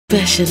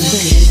Special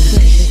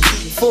edition.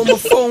 For my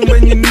phone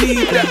when you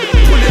need that.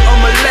 Put it on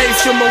my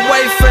life, you're my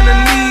wife and I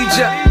need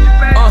ya.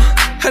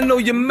 I know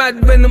you're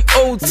mad when I'm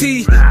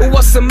OT. But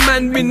what's a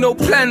man with no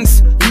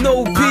plans,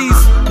 no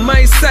peace?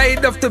 My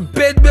side of the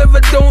bed where I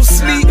don't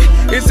sleep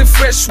is a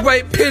fresh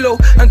white pillow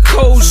and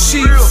cold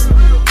sheets.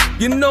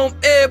 You know I'm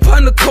air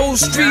upon the cold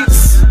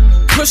streets.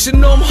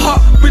 Pushing on hot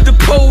with the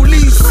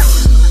police.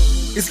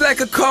 It's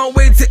like I can't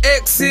wait to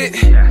exit.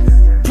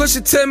 Plus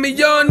you turn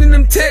me on in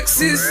them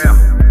texts.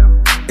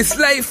 It's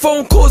like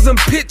phone calls and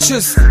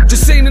pictures.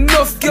 Just ain't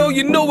enough, girl,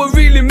 you know I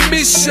really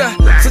miss ya.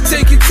 So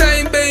take your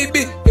time,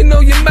 baby, you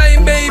know you're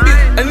mine, baby.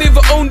 And if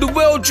I own the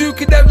world, you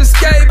could have the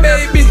sky,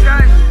 baby.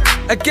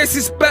 I guess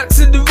it's back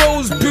to the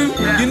rose, boo.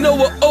 You know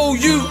I owe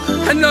you,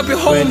 and I'll be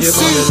home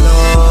soon.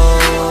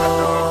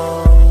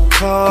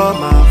 Call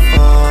my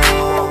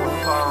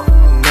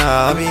phone,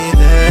 I'll be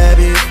there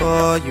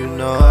before you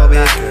know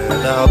it.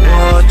 Girl, I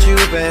want you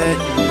back,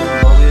 you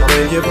know it.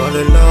 When you're all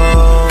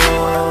alone,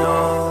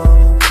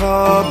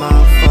 call my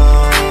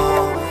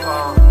phone,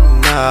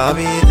 I'll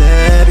be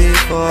there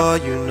before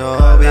you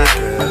know it.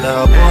 Girl, I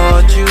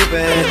want you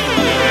back, you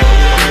know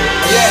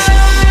it. Yeah,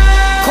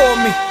 call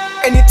me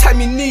anytime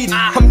you need,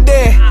 I'm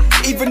there.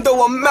 Even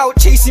though I'm out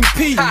chasing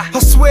P, I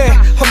swear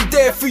I'm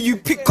there for you,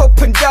 pick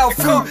up and down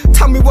through.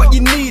 Tell me what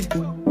you need,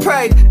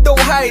 pride, don't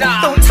hide,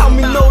 don't tell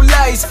me no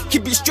lies.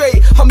 Keep it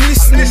straight, I'm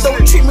listening,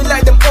 don't treat me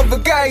like them other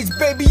guys.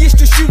 Baby, it's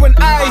just you and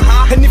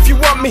I, and if you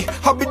want me,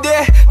 I'll be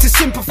there to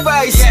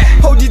sympathize.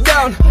 Hold you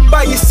down,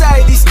 by your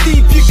side, it's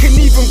deep, you can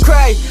even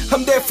cry.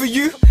 I'm there for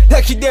you,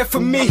 like you're there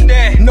for me,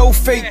 no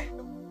fake.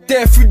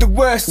 There through the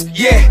worst,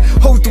 yeah,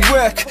 hold the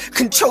work,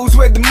 controls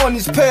where the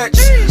money's perched.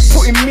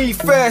 Putting me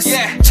first,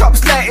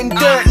 chops light and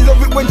dirt.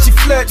 Love it when she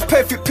flirts,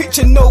 perfect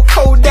picture, no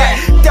Kodak.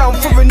 Down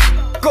for a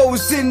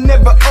goes in,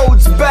 never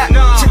holds back.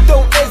 She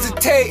don't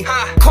hesitate,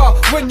 car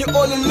when you're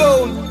all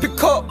alone.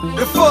 Pick up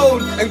the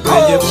phone and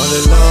call. When you're all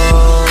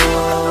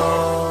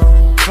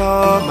alone,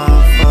 call my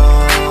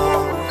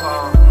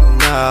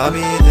phone, I'll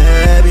be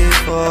there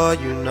before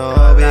you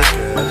know it.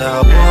 Girl,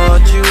 I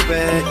want you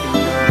back, you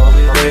know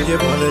it. When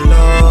you're all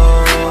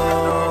alone,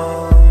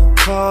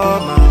 call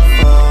my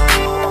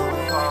phone,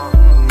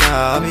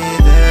 I'll be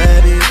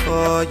there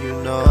before you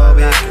know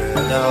it.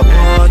 Girl, I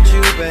want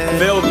you back.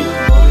 Feel me?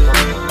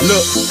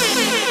 Look,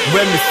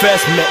 when we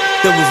first met,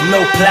 there was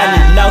no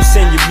planning. Now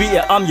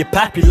senorita, I'm your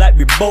pappy like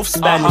we both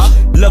Spanish.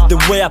 Love the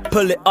way I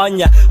pull it on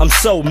ya, I'm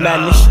so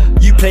mannish.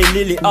 You play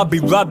Lily, I'll be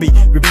Robbie,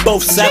 we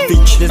both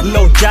savage. There's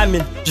no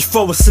jamming, just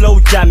throw a slow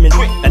jamming.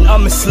 And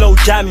I'm a slow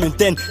jamming,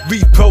 then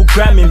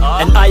reprogramming.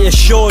 And I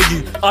assure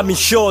you, I'm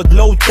insured,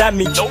 no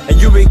damage. And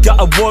you ain't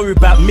gotta worry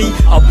about me,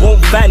 I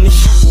won't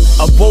vanish.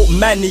 I won't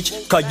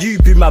manage, cause you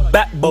be my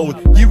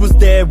backbone. You was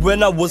there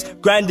when I was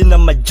grinding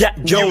on my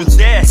Jack Jones.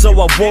 So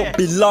I won't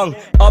be long,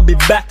 I'll be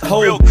back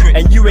home.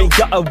 And you ain't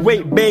gotta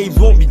wait, babe,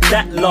 won't be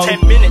that long.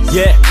 10 minutes.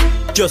 Yeah,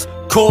 just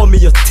call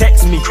me or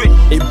text me,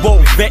 it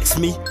won't vex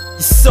me. You're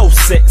so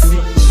sexy.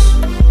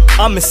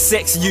 I'ma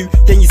sex you,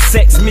 then you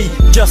sex me.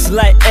 Just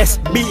like S,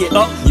 beat it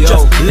up,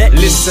 just let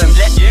listen.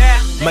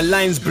 My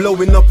line's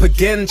blowing up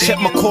again, check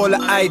my caller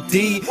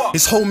ID.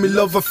 It's homie,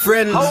 love a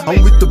friend,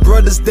 I'm with the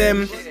brothers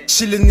them,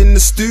 chilling in the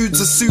studs.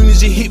 As soon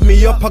as you hit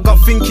me up, I got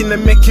thinking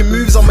and making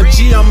moves. I'm a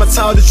G, I'ma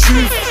tell the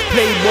truth,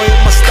 playboy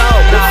in my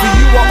style. But for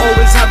you, I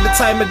always have the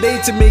time of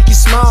day to make you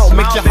smile.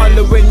 Make you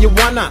holler when you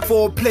wanna,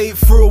 foreplay it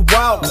for a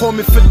while. Call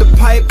me for the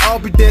pipe, I'll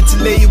be there to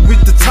lay it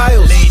with the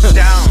tiles.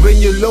 When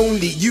you're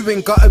lonely, you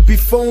ain't gotta be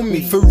phone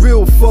me. For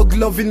real, thug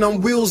loving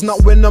on wheels,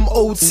 not when I'm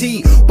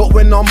OT. But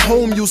when I'm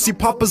home, you'll see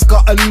Papa's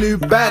got a new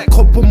bag.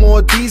 Couple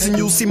more D's and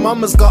you'll see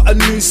Mama's got a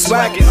new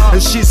swag.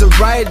 And she's a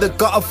rider,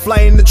 got a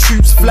fly in the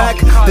troops flag.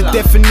 The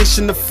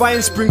definition of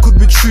fine, sprinkled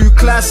with true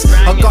class.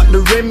 I got the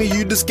Remy,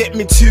 you just get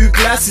me 2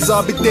 glasses.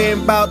 I'll be there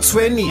in about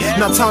 20,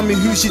 now tell me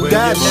who's your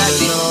dad.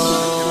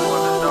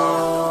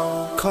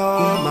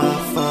 Call my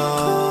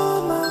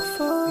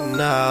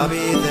phone, I'll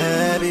be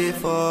there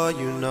before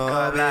you know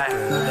it.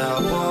 Girl, I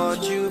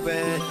want you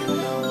back, you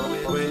know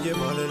it. When you're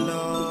all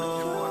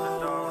alone,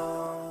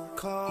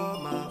 call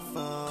my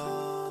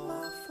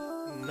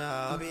phone,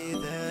 I'll be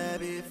there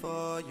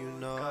before you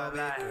know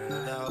it.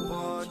 Girl, I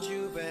want